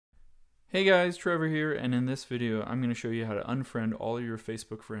Hey guys, Trevor here, and in this video I'm going to show you how to unfriend all your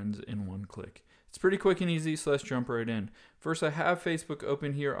Facebook friends in one click. It's pretty quick and easy, so let's jump right in. First, I have Facebook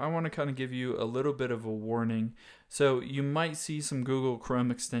open here. I want to kind of give you a little bit of a warning. So you might see some Google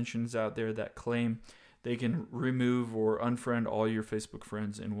Chrome extensions out there that claim they can remove or unfriend all your Facebook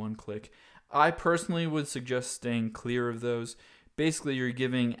friends in one click. I personally would suggest staying clear of those. Basically, you're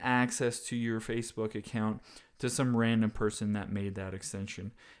giving access to your Facebook account to some random person that made that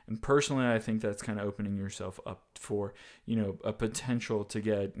extension. And personally, I think that's kind of opening yourself up for, a potential to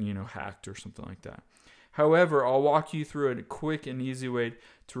get, hacked or something like that. However, I'll walk you through a quick and easy way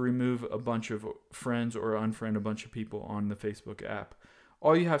to remove a bunch of friends or unfriend a bunch of people on the Facebook app.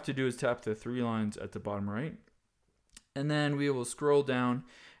 All you have to do is tap the three lines at the bottom right, and then we will scroll down,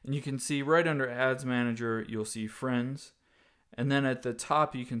 and you can see right under Ads Manager, you'll see Friends, and then at the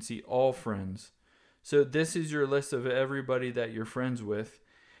top you can see All Friends. So this is your list of everybody that you're friends with,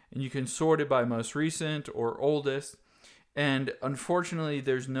 and you can sort it by most recent or oldest. And unfortunately,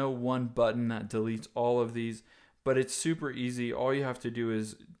 there's no one button that deletes all of these, but it's super easy. All you have to do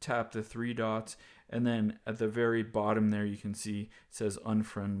is tap the three dots, and then at the very bottom there you can see it says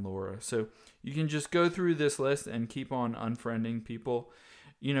Unfriend Laura. So you can just go through this list and keep on unfriending people.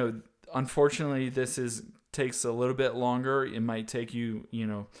 Unfortunately, this takes a little bit longer. It might take you,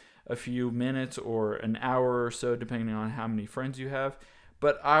 a few minutes or an hour or so, depending on how many friends you have.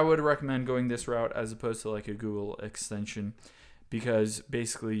 But I would recommend going this route as opposed to like a Google extension, because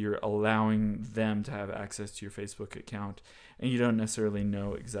basically you're allowing them to have access to your Facebook account, and you don't necessarily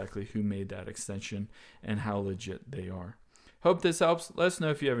know exactly who made that extension and how legit they are. Hope this helps. Let us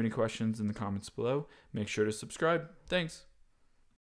know if you have any questions in the comments below. Make sure to subscribe. Thanks.